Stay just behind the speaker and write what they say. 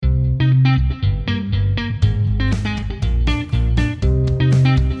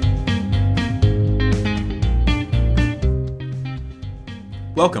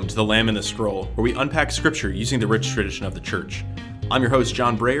Welcome to The Lamb and the Scroll, where we unpack Scripture using the rich tradition of the church. I'm your host,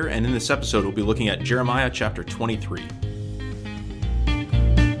 John Brayer, and in this episode we'll be looking at Jeremiah chapter 23.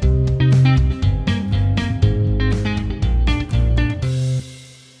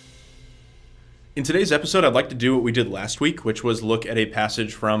 In today's episode, I'd like to do what we did last week, which was look at a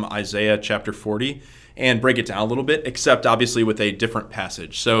passage from Isaiah chapter 40 and break it down a little bit, except obviously with a different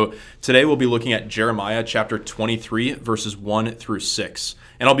passage. So today we'll be looking at Jeremiah chapter 23, verses 1 through 6.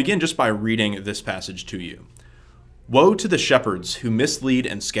 And I'll begin just by reading this passage to you. Woe to the shepherds who mislead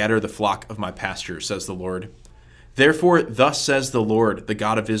and scatter the flock of my pasture, says the Lord. Therefore, thus says the Lord, the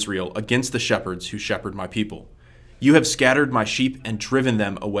God of Israel, against the shepherds who shepherd my people. You have scattered my sheep and driven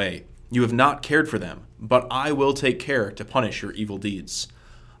them away. You have not cared for them, but I will take care to punish your evil deeds.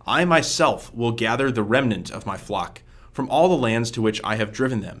 I myself will gather the remnant of my flock from all the lands to which I have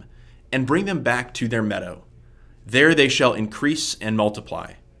driven them, and bring them back to their meadow. There they shall increase and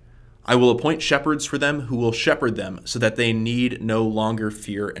multiply. I will appoint shepherds for them who will shepherd them so that they need no longer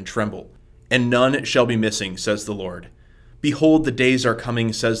fear and tremble. And none shall be missing, says the Lord. Behold, the days are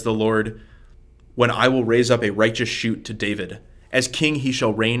coming, says the Lord, when I will raise up a righteous shoot to David. As king he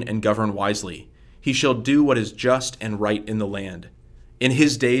shall reign and govern wisely. He shall do what is just and right in the land. In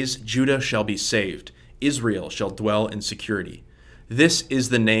his days Judah shall be saved. Israel shall dwell in security. This is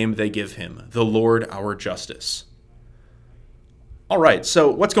the name they give him, the Lord our justice. All right, so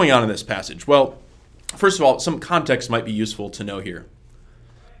what's going on in this passage? Well, first of all, some context might be useful to know here.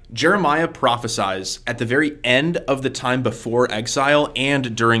 Jeremiah prophesies at the very end of the time before exile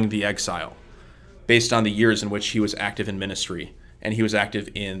and during the exile, based on the years in which he was active in ministry, and he was active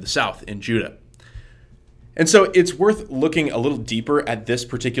in the south, in Judah. And so it's worth looking a little deeper at this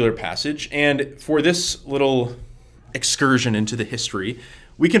particular passage, and for this little excursion into the history,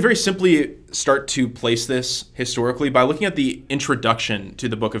 we can very simply start to place this historically by looking at the introduction to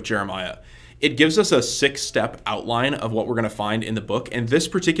the book of Jeremiah. It gives us a 6-step outline of what we're going to find in the book, and this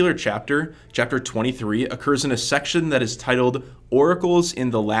particular chapter, chapter 23, occurs in a section that is titled Oracles in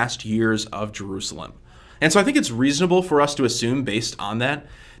the Last Years of Jerusalem. And so I think it's reasonable for us to assume, based on that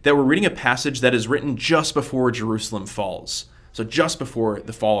we're reading a passage that is written just before Jerusalem falls. So just before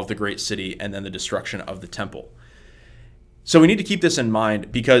the fall of the great city and then the destruction of the temple. So we need to keep this in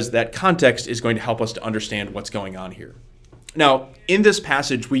mind because that context is going to help us to understand what's going on here. Now, in this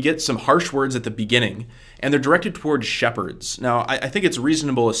passage, we get some harsh words at the beginning, and they're directed towards shepherds. Now, I think it's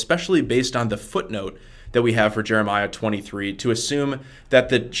reasonable, especially based on the footnote that we have for Jeremiah 23, to assume that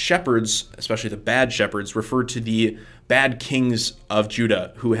the shepherds, especially the bad shepherds, refer to the bad kings of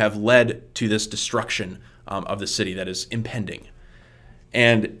Judah who have led to this destruction of the city that is impending.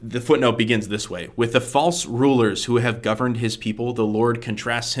 And the footnote begins this way: with the false rulers who have governed his people, the Lord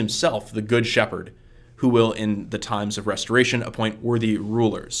contrasts himself, the good shepherd, who will, in the times of restoration, appoint worthy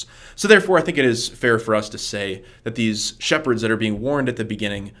rulers. So therefore, I think it is fair for us to say that these shepherds that are being warned at the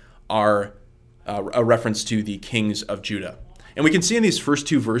beginning are a reference to the kings of Judah. And we can see in these first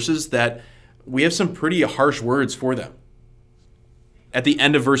two verses that we have some pretty harsh words for them. At the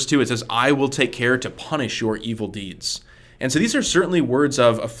end of verse 2, it says, I will take care to punish your evil deeds. And so these are certainly words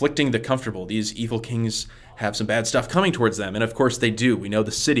of afflicting the comfortable. These evil kings have some bad stuff coming towards them. And of course they do. We know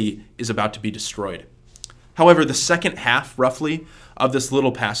the city is about to be destroyed. However, the second half, roughly, of this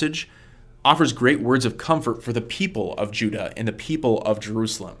little passage offers great words of comfort for the people of Judah and the people of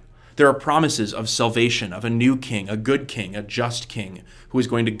Jerusalem. There are promises of salvation, of a new king, a good king, a just king, who is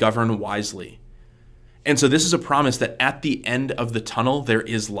going to govern wisely. And so this is a promise that at the end of the tunnel, there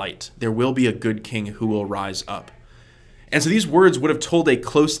is light. There will be a good king who will rise up. And so these words would have told a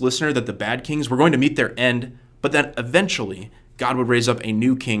close listener that the bad kings were going to meet their end, but that eventually God would raise up a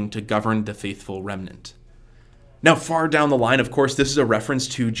new king to govern the faithful remnant. Now, far down the line, of course, this is a reference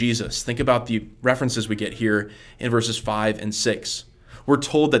to Jesus. Think about the references we get here in verses 5 and 6. We're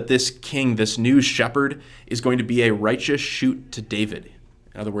told that this king, this new shepherd, is going to be a righteous shoot to David.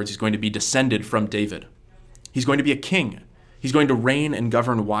 In other words, he's going to be descended from David. He's going to be a king. He's going to reign and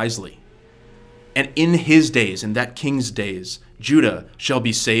govern wisely. And in his days, in that king's days, Judah shall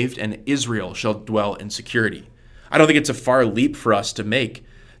be saved and Israel shall dwell in security. I don't think it's a far leap for us to make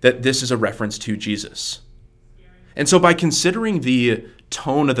that this is a reference to Jesus. And so by considering the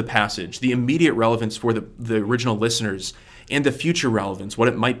tone of the passage, the immediate relevance for the original listeners, and the future relevance, what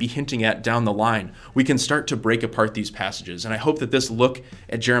it might be hinting at down the line, we can start to break apart these passages. And I hope that this look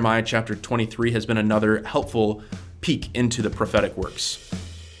at Jeremiah chapter 23 has been another helpful peek into the prophetic works.